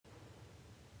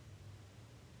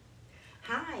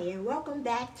Hi, and welcome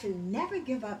back to Never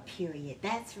Give Up, period.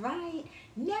 That's right,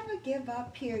 never give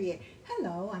up, period.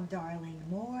 Hello, I'm Darlene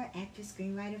Moore, actress,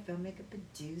 screenwriter, filmmaker,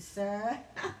 producer.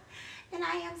 And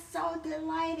I am so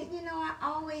delighted. I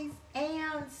always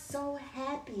am so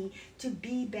happy to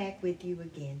be back with you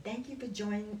again. Thank you for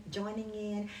joining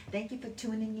in. Thank you for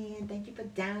tuning in. Thank you for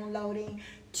downloading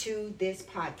to this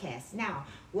podcast. Now,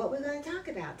 what we're going to talk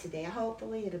about today,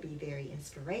 hopefully it'll be very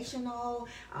inspirational,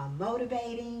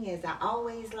 motivating, as I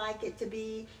always like it to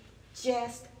be,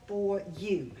 just for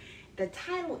you. The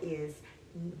title is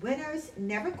Winners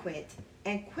Never Quit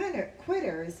and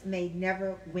Quitters May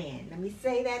Never Win. Let me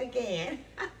say that again.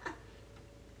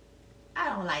 I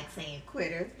don't like saying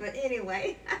quitters, but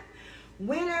anyway.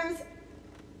 Winners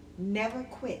never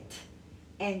quit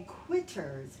and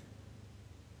quitters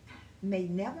may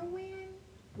never win.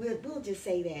 We'll just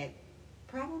say that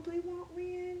probably won't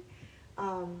win.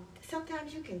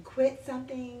 Sometimes you can quit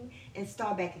something and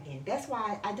start back again. That's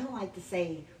why I don't like to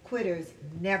say quitters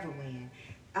never win.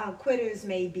 Quitters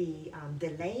may be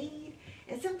delayed,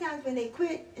 and sometimes when they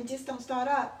quit and just don't start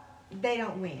up, they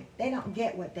don't win. They don't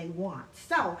get what they want.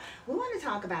 So we want to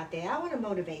talk about that. I want to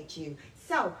motivate you.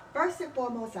 So first and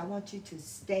foremost, I want you to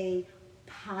stay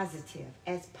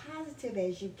as positive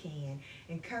as you can.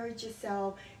 Encourage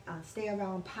yourself. Stay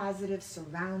around positive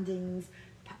surroundings.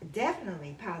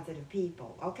 Definitely positive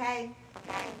people. Okay.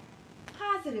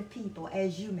 Positive people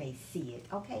as you may see it.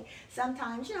 Okay,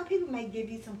 sometimes people may give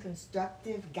you some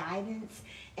constructive guidance,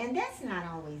 and that's not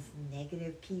always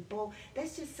negative people.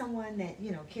 That's just someone that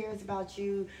cares about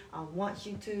you, wants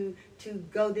you to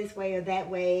go this way or that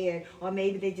way, or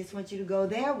maybe they just want you to go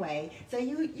their way. So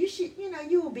you should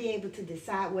you will be able to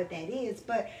decide what that is,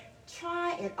 but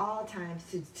try at all times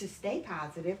to stay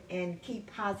positive and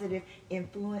keep positive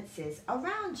influences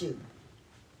around you.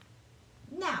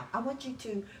 Now, I want you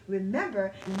to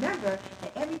remember that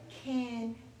everything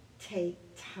can take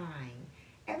time.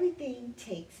 Everything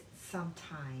takes some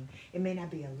time. It may not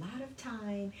be a lot of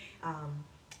time.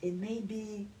 It may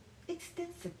be an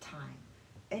extensive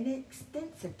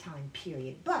time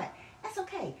period. But that's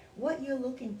okay. What you're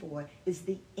looking for is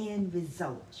the end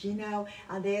result.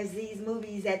 There's these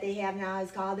movies that they have now.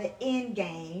 It's called the end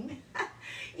game.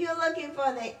 You're looking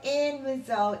for the end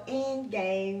result, end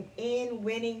game, end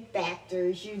winning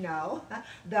factors,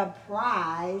 the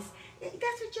prize.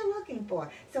 That's what you're looking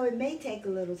for. So it may take a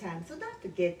little time. So don't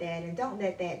forget that, and don't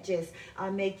let that just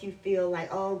make you feel like,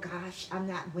 oh gosh, I'm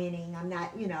not winning. I'm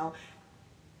not,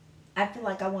 I feel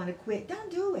like I want to quit.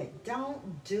 Don't do it.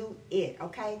 Don't do it,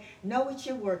 okay? Know what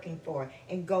you're working for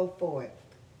and go for it.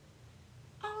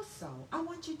 Also, I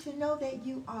want you to know that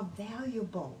you are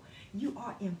valuable. You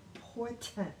are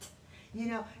important.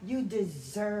 You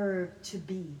deserve to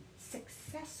be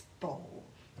successful.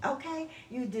 Okay?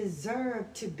 You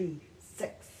deserve to be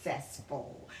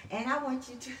successful. And I want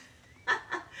you to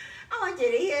I want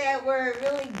you to hear that word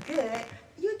really good.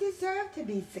 You deserve to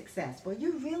be successful.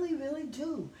 You really, really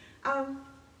do. Why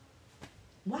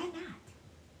not?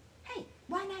 Hey,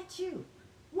 why not you?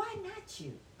 Why not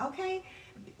you? Okay?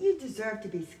 You deserve to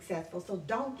be successful, so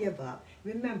don't give up.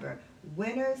 Remember,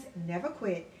 winners never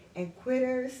quit, and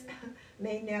quitters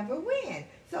may never win.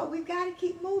 So we've got to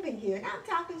keep moving here. And I'm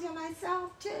talking to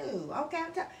myself too. Okay?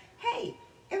 Hey,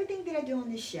 everything that I do on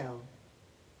this show,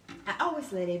 I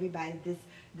always let everybody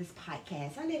this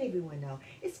podcast. I let everyone know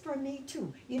it's for me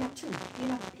too.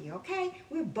 Okay?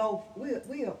 We are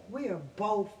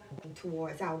both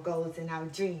towards our goals and our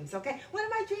dreams. Okay? One of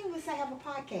my dreams was to have a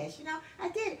podcast. I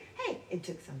did. Hey, it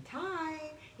took some time.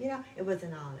 It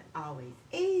wasn't always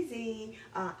easy.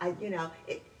 I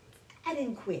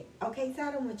didn't quit. Okay, so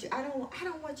I don't want you. I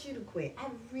don't want you to quit. I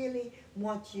really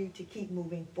want you to keep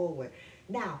moving forward.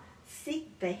 Now,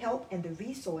 seek the help and the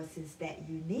resources that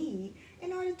you need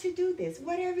in order to do this,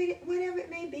 whatever it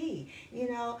may be.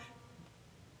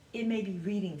 It may be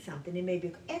reading something. It may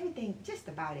be everything. Just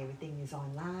about everything is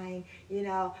online.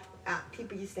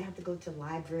 People used to have to go to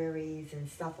libraries and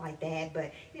stuff like that,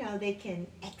 but they can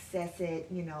access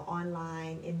it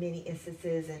online in many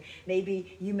instances. And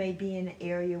maybe you may be in an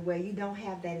area where you don't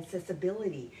have that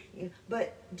accessibility.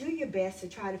 But do your best to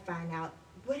try to find out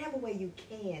whatever way you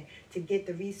can to get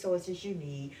the resources you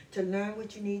need, to learn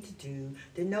what you need to do,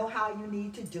 to know how you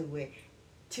need to do it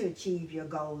to achieve your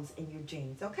goals and your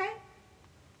dreams. Okay?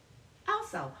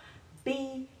 Also,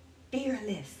 be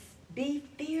fearless. Be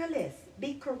fearless.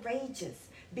 Be courageous.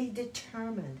 Be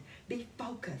determined. Be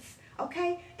focused.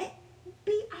 Okay? And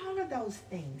be all of those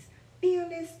things.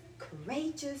 Fearless,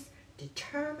 courageous,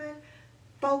 determined,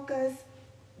 focused.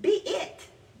 Be it.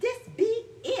 Just be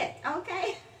it.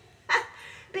 Okay?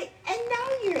 And know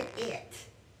you're it.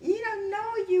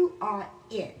 Know you are are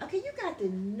it. Okay, you got to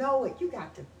know it. You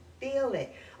got to feel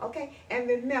it. Okay, and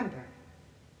remember,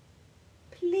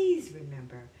 please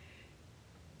remember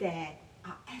that,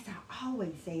 as I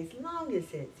always say, as long as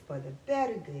it's for the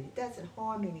better good, it doesn't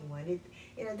harm anyone.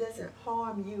 It doesn't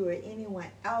harm you or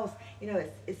anyone else.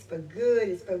 It's for good.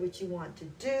 It's for what you want to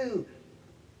do.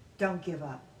 Don't give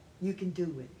up. You can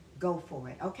do it. Go for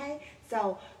it. Okay.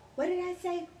 So what did I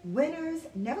say? Winners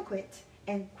never quit,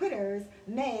 and quitters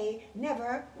may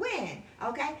never win.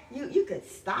 Okay. You could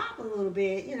stop a little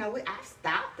bit. I've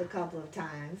stopped a couple of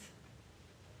times.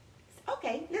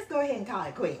 Okay, let's go ahead and call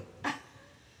it quit.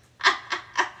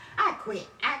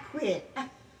 I quit.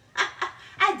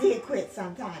 I did quit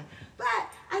sometime. But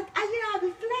I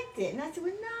reflected and I said,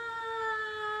 well,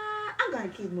 nah, I'm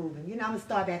going to keep moving. I'm going to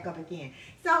start back up again.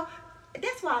 So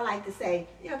that's why I like to say,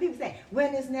 people say,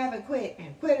 winners never quit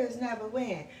and quitters never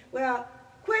win. Well,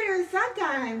 quitters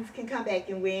sometimes can come back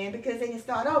and win because they can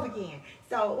start over again.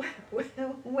 So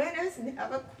winners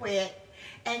never quit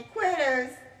and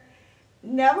quitters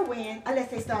never win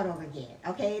unless they start over again,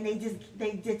 okay? And they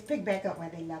just pick back up where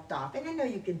they left off. And I know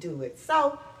you can do it.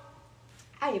 So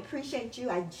I appreciate you.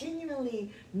 I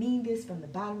genuinely mean this from the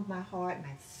bottom of my heart,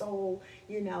 my soul.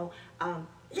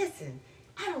 Listen,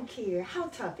 I don't care how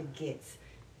tough it gets.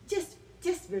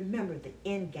 Just remember the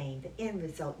end game, the end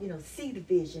result. See the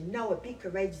vision, know it, be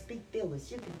courageous, be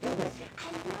fearless. You can do it.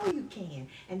 I know you can.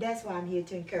 And that's why I'm here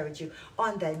to encourage you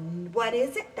on the,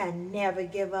 the Never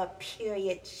Give Up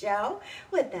Period show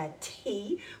with a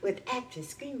T, with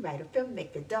actress, screenwriter,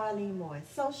 filmmaker, Darlene Moore, and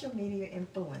social media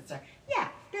influencer. Yeah,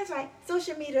 that's right,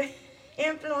 social media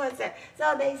influencer.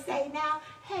 So they say now,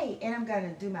 hey, and I'm going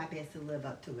to do my best to live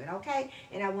up to it, okay?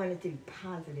 And I want it to be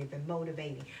positive and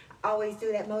motivating. I always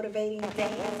do that motivating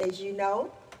dance, as you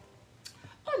know.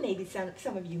 Or maybe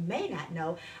some of you may not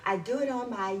know. I do it on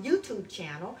my YouTube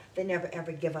channel, the Never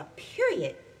Ever Give Up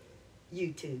Period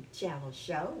YouTube channel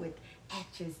show with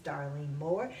actress Darlene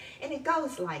Moore. And it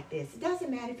goes like this. It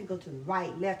doesn't matter if you go to the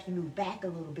right, left, you move back a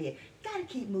little bit. You got to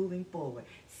keep moving forward.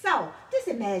 So just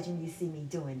imagine you see me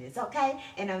doing this, okay?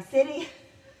 And I'm sitting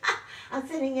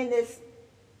in this,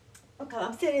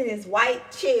 I'm sitting in this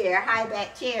white chair, high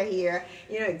back chair here,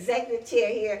 executive chair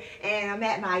here, and I'm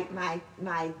at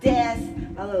my desk,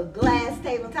 my little glass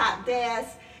tabletop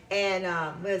desk, and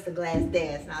where's the glass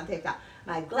desk? Now I'll take out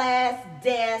my glass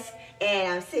desk,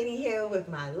 and I'm sitting here with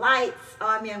my lights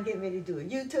on me. I'm getting ready to do a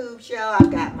YouTube show.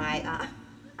 I've got my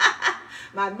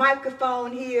my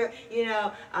microphone here,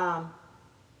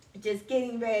 just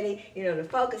getting ready, to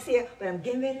focus here, but I'm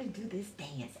getting ready to do this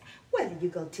dance. Whether you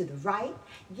go to the right,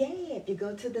 yeah, if you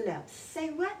go to the left. Say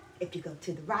what? If you go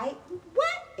to the right,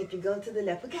 what? If you go to the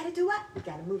left, we got to do what? We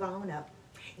got to move on up.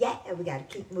 Yeah, and we got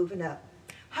to keep moving up.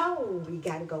 Oh, we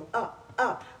got to go up,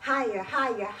 up, higher,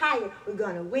 higher, higher. We're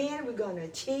going to win. We're going to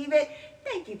achieve it.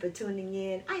 Thank you for tuning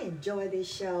in. I enjoy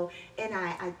this show, and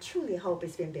I truly hope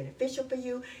it's been beneficial for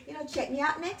you. Check me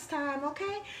out next time,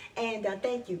 okay? And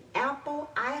thank you, Apple,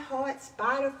 iHeart,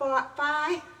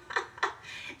 Spotify,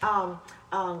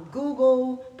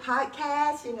 Google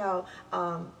Podcasts,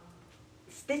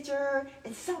 Stitcher,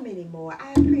 and so many more.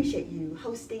 I appreciate you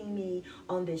hosting me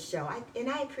on this show. And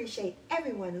I appreciate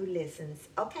everyone who listens,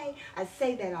 okay? I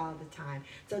say that all the time.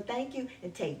 So thank you,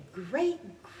 and take great,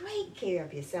 great care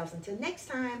of yourselves. Until next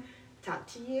time, talk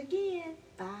to you again.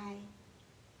 Bye.